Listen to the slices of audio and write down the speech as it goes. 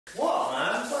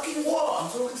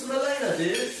talking to Malena,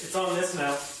 dude. It's on this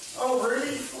now. Oh,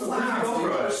 really? Wow,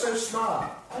 Dude, you're so smart.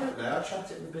 I don't know, I'll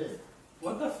chat it in a bit.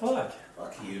 What the fuck?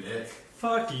 Fuck you, Nick.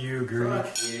 Fuck you, Greek.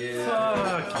 Fuck you.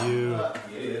 Fuck you. Fuck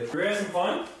you. You ready to have some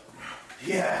fun?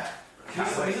 Yeah.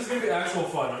 This is gonna be actual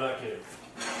fun, I'm not kidding.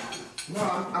 No,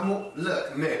 I'm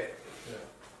look, Nick.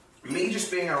 Yeah. Me just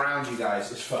being around you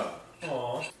guys is fun.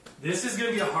 Aww. This is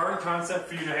gonna be a hard concept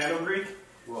for you to handle, Greek.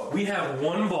 What? We have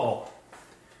one ball.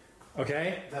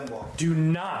 Okay? Then what? Do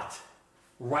not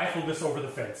rifle this over the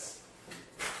fence.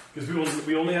 Because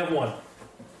we only have one.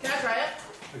 Can I try it?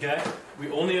 Okay? We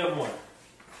only have one.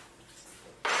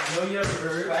 I know you haven't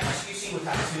heard. Right, you see with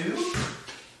that too?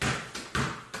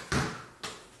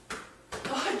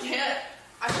 Oh, I can't.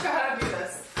 I forgot how to do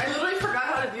this. I literally forgot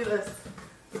how to do this.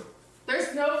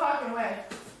 There's no fucking way.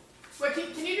 Wait,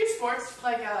 can you do sports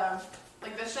like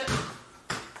this shit?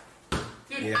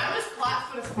 Dude, Yeah. I'm as flat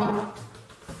foot as fuck.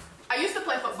 I used to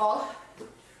play football.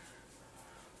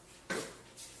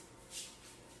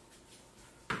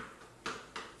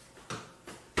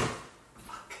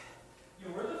 Fuck. Yo,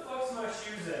 where the fuck's my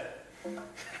shoes at?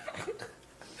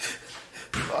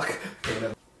 Fuck.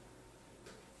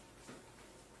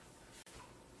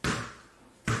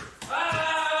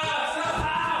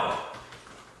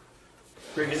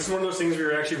 Greg, is this one of those things where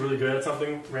you're actually really good at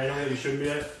something randomly that you shouldn't be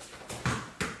at?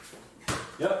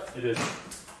 Yep, it is.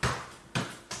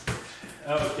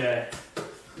 Okay.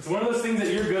 It's one of those things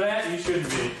that you're good at and you shouldn't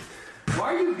be.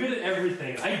 Why are you good at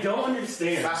everything? I don't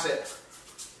understand. That's it.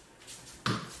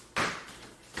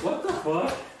 What the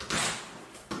fuck?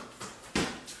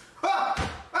 Ah!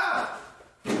 Ah!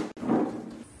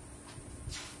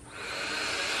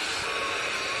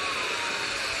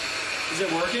 Is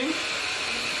it working?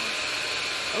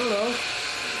 I don't know.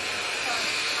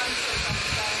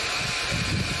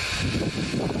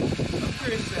 I'm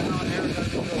curious to how Aaron does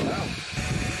it go out.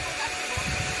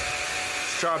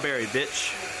 Strawberry, bitch.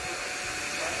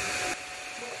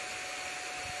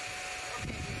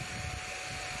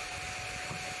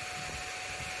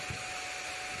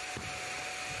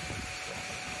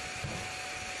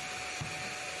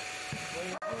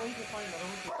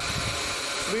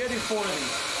 We gotta do 4 of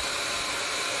these.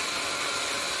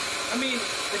 I mean,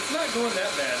 it's not going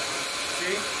that bad.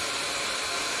 See?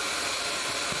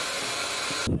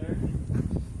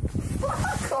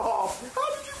 Fuck off! How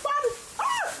did you find it? Ah!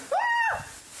 Ah!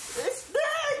 It's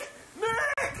Nick!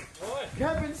 Nick! What?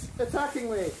 Kevin's attacking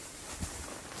me.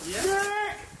 Yeah?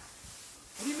 Nick!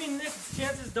 What do you mean, Nick? It's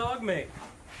Chance's dog mate.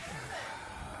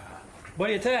 Why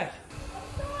do you attack?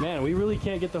 Man, we really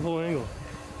can't get the whole angle.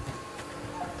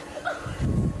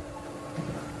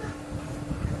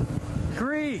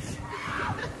 Greek!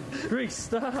 Greek,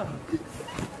 stop!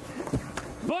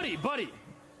 Buddy!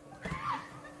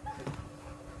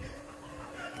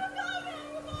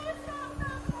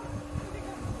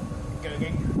 Go,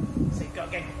 gang. Say go,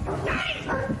 gang.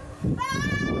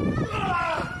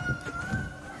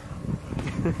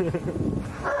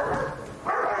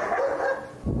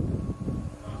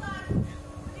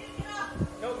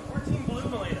 No, we're Team Blue,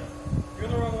 Malena. You're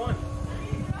in the wrong one.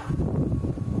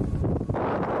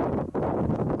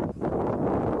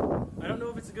 I don't know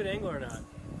if it's a good angle or not.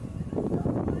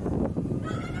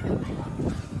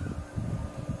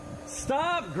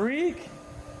 Stop, Greek!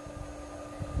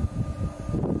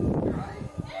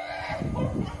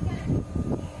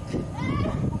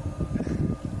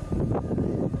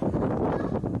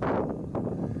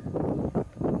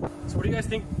 So what do you guys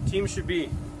think teams should be?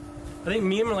 I think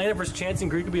me and Malena versus Chance and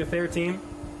Greek would be a fair team.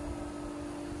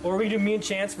 Or we can do me and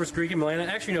Chance versus Greek and Malena.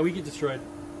 Actually, no, we get destroyed.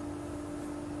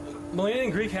 Malena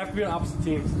and Greek have to be on opposite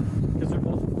teams because they're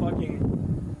both fucking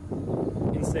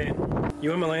insane.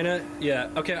 You and Malena, yeah.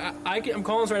 Okay, I'm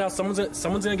calling this right now. Someone's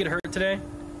gonna get hurt today.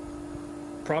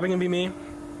 Probably gonna be me,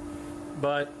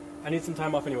 but I need some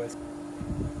time off anyways.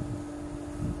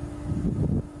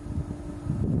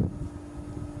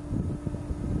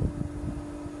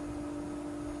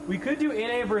 We could do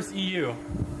NA versus EU.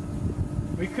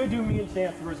 We could do me and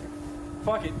Chance versus.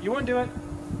 Fuck it. You want to do it?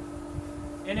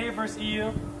 NA versus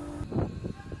EU.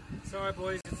 Sorry,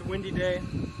 boys. It's a windy day.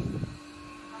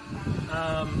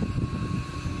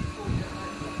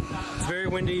 It's very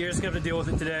windy. You're just gonna have to deal with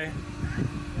it today.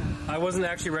 I wasn't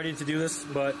actually ready to do this,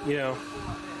 but you know.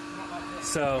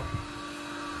 So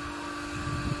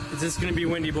it's just gonna be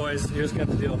windy, boys. You're just gonna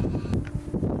have to deal.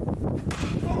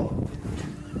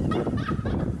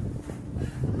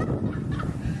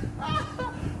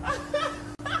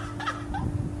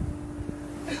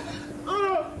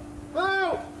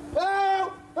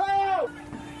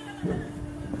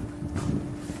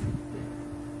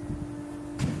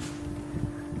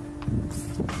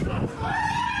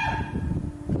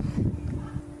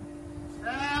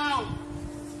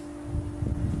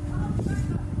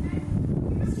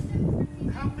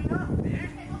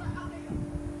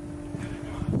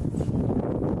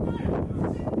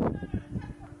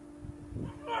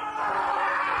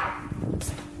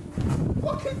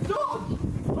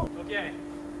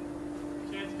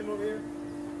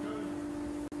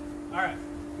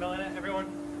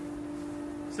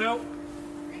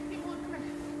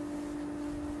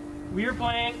 We are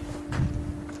playing.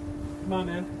 Come on,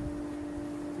 man.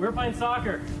 We're playing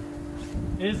soccer.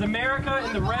 It is America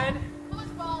in the red.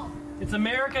 Football. It's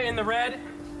America in the red.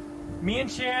 Me and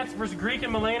Chance versus Greek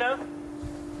and Malena.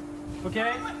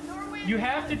 Okay? You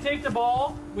have to take the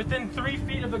ball within 3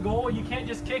 feet of the goal. You can't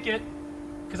just kick it,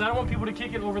 because I don't want people to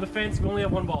kick it over the fence. We only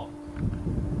have one ball.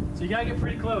 So you gotta get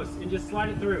pretty close and just slide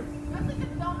it through. That's like the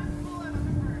dumbest school I've ever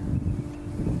heard.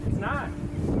 It's not.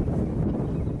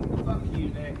 Fuck you,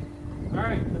 Nick.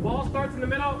 Alright, the ball starts in the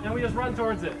middle and we just run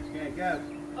towards it. Okay, go.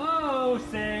 Oh,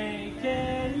 say,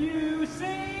 can you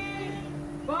see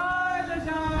by the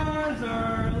dawn's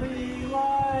early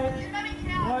light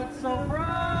what so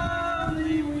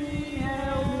proudly we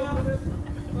hailed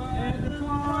at the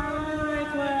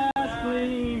twilight's last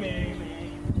gleaming,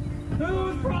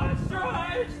 whose broad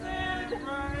stripes and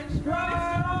bright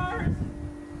stars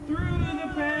through the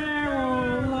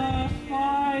perilous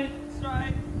fight.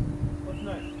 What's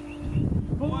next?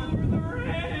 For the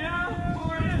rail,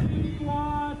 we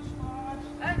watch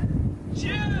and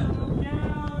chill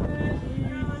down at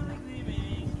the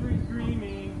street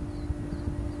dreaming,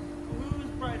 whose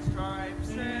bright stripes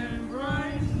and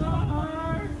bright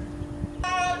stars.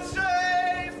 God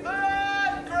save the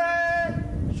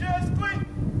gracious Queen.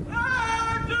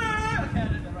 Okay,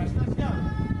 the rest. Let's go.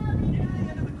 Get to the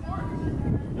end of the court.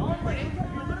 No, I'm ready.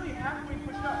 You're literally halfway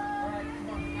pushed up. All right, come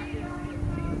on. Back in.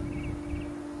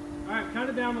 All right, count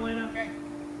it down, Malena. Okay.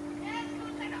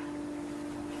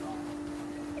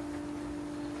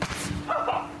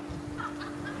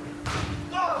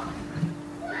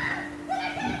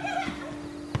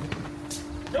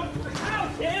 Don't push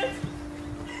out, kids!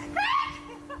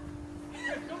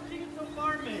 Don't take it so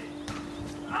far, man.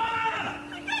 Ah!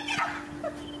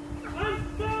 I'm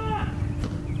stuck!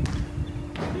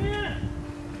 Dan!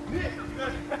 Nick,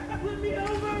 Flip me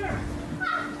over!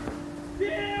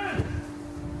 Dan!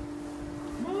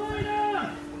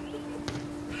 Malena!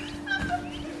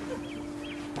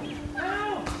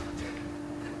 Help!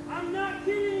 I'm not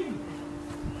kidding!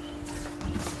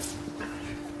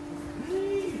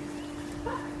 Please!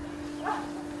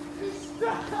 he's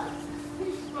stuck.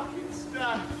 He's fucking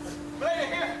stuck. Right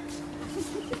here.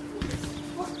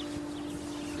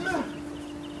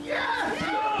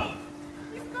 Yeah!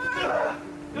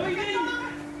 No, you didn't!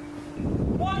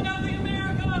 1-0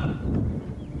 America!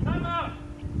 Time out!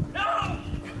 No!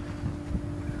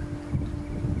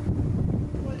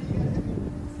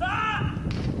 Stop!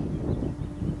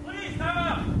 Please, time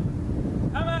out!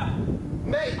 Time out!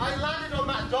 Mate, I landed on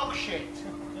that dog shit.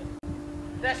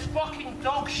 There's fucking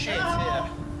dog shit here.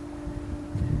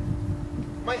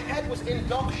 My head was in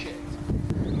dog shit.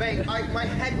 Mate, my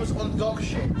head was on dog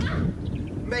shit.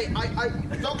 Mate,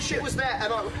 dog shit was there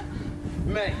and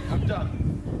Mate, I'm done.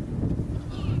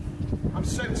 I'm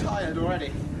so tired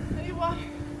already. Are you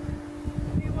walking?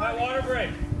 My water break.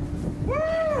 Woo!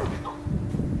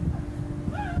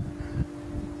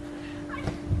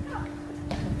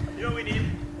 You know what we need?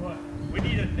 What? We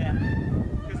need a net.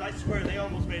 Because I swear they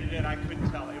almost made it in. I couldn't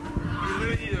tell. You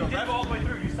literally needed a You didn't ref. go all the way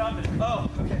through, you stopped it. Oh,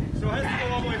 okay. So it has to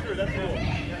go all the way through. That's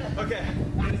cool. Okay.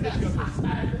 Let's go first.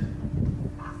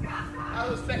 I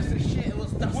was next to shit, it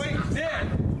was dusty. Wait, Dan!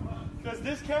 Does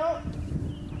this count?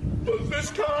 Does this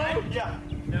count? Yeah.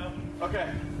 No. Okay.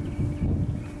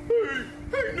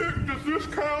 Hey Nick, does this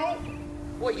count?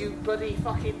 What, you bloody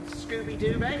fucking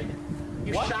Scooby-Doo, mate?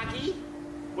 You What? shaggy?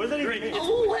 What does that even mean?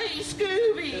 Oh, hey,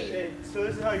 Scooby! Hey, so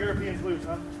this is how Europeans lose,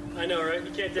 huh? I know, right?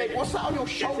 You can't take Mate, what's that on your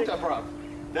shoulder, bro?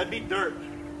 That'd be dirt.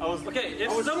 I was Okay, I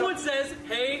if was someone says,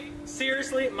 hey,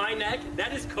 seriously, my neck,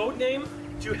 that is code name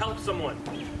to help someone.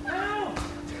 Ow!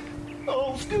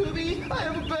 Oh, Scooby, I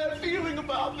have a bad feeling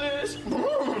about this.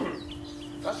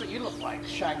 That's what you look like,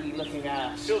 shaggy-looking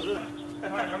ass. Feels good.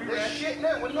 Alright, are we There's ready? shit.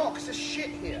 No, we're not, because there's shit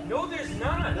here. No, there's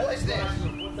not. What is this?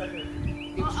 What's that here?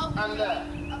 It's under.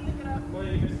 I'll pick it up. Well,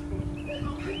 you guys-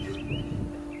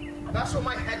 That's what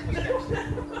my head was next to.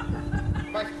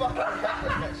 My fucking head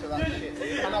was next to that shit.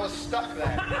 And I was stuck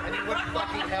there, and you wouldn't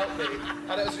fucking help me.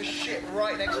 And there was just shit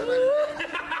right next to my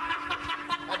head.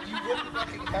 And you wouldn't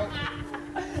fucking help me.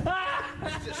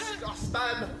 It's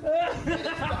disgusting. It's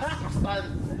disgusting.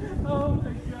 Oh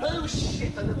my god. Oh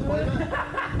shit in the toilet.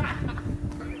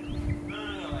 No.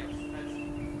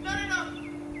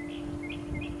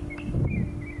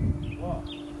 What?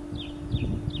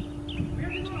 We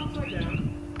have to go upside down.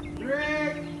 3,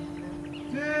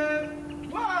 2,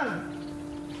 1.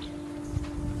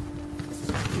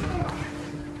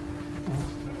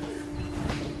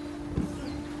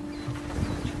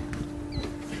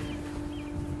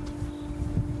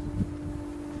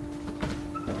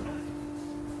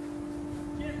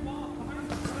 Get ball.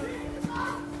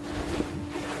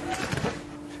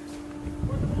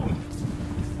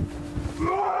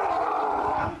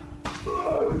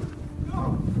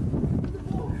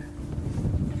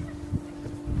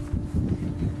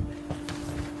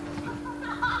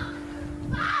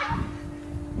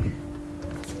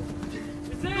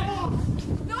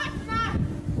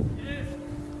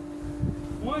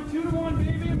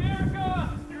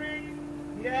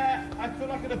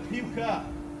 bazooka.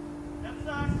 That's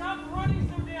stop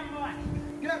running so damn much.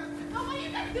 Get up. Oh, what are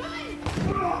you guys doing?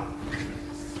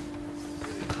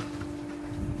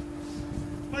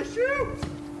 My shoe.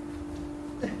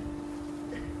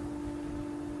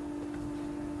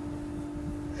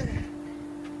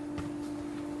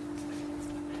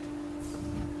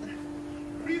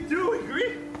 What are you doing,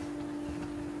 Greek?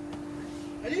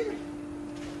 I didn't.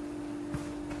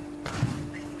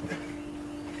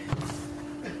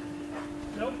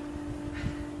 Nope.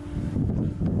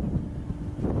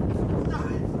 Stop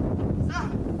it.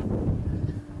 Stop.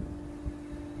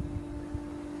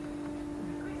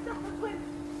 Wait, stop, Brooklyn.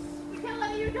 We can't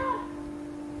let you go.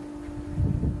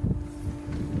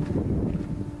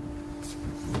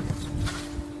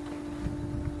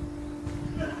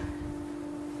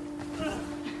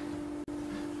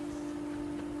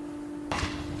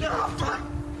 Oh, fuck.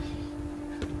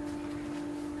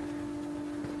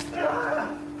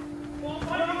 Well,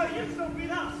 Why am I getting so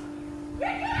beat up?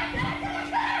 Get it!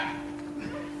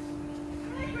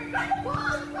 We got the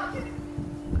ball! Fucking...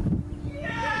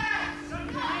 Yeah! son,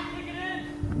 you can't kick it in.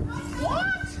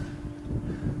 What?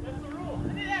 That's the rule.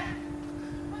 I did that.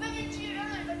 Well, then you cheated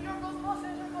earlier. Then your goal's the ball,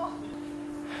 Sandra's goal.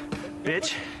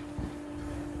 Bitch.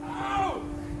 Ow!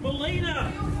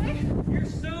 Malena! Are you okay? You're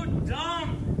so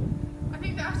dumb! I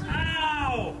think that's...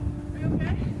 Ow! Are you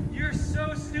okay? You're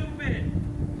so stupid!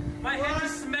 My head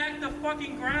just smacked the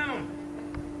fucking ground!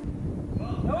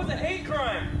 That was a hate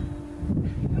crime!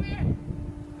 Come here.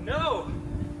 No!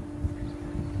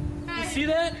 Hey. You see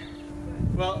that?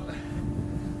 Well,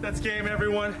 that's game,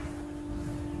 everyone.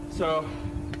 So,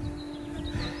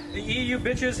 The EU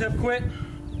bitches have quit.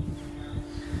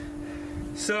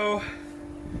 So,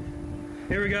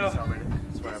 here we go.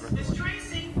 it's whatever. Miss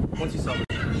Tracy, Once you we're celebrate.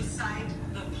 going to recite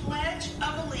the Pledge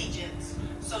of Allegiance.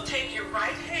 So take your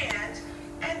right hand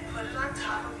and put it on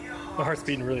top of your heart. My heart's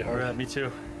beating really hard. Yeah, me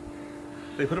too.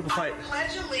 They put up a fight. I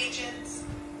pledge allegiance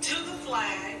to the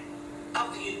flag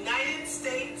of the United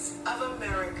States of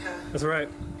America That's right.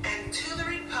 and to the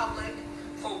republic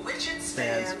for which it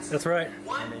stands, That's right.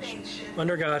 one nation,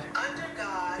 Under God, under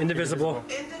God, indivisible,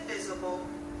 indivisible,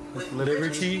 with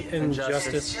liberty and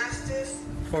justice justice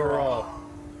for all.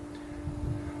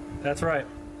 That's right.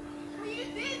 Well, you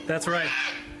did. That's right.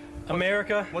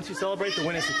 America. Once you celebrate, the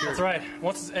win is secured. That's right.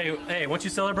 Once you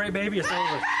celebrate, baby, it's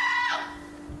over.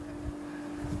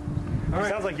 All It right.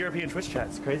 sounds like European Twitch chat.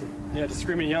 It's crazy. Yeah, just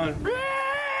screaming and yelling.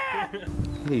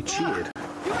 You cheated.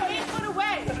 You were 8 foot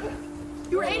away.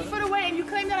 You were 8 foot away and you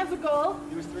claimed that as a goal.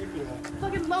 He was 3 feet away.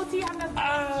 Fucking low T having that.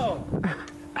 Ow!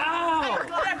 Ow!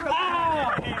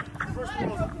 Ow! Reverse the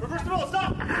rules. Reverse the rules.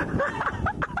 Stop.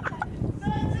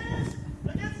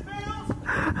 Against males.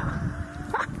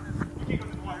 You can't go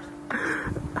through the wires.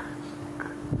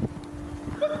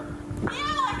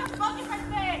 Yeah, like a fucking my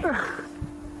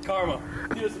face. Karma.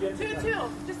 Do this again.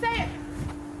 2-2. Just say it.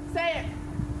 Say it.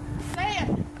 Say it.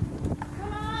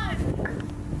 Come on.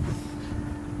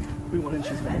 We won and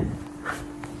she's mad.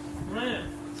 Malena,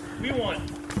 we won.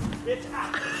 It's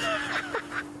out.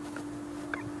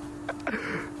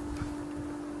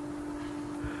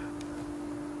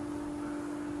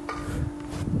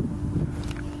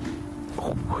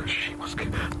 Oh, she was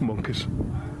monkeys.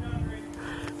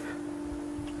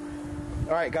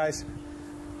 Alright, guys.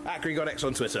 At GreekGodx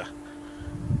on Twitter.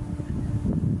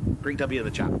 Greek W in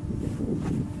the chat.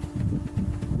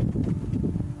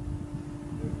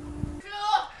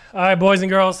 All right, boys and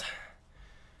girls.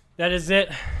 That is it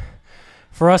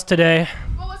for us today.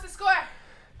 What was the score?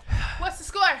 What's the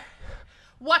score?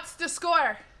 What's the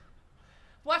score?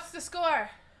 What's the score?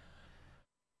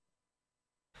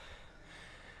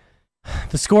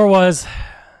 The score was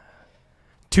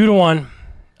 2-1,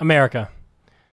 America.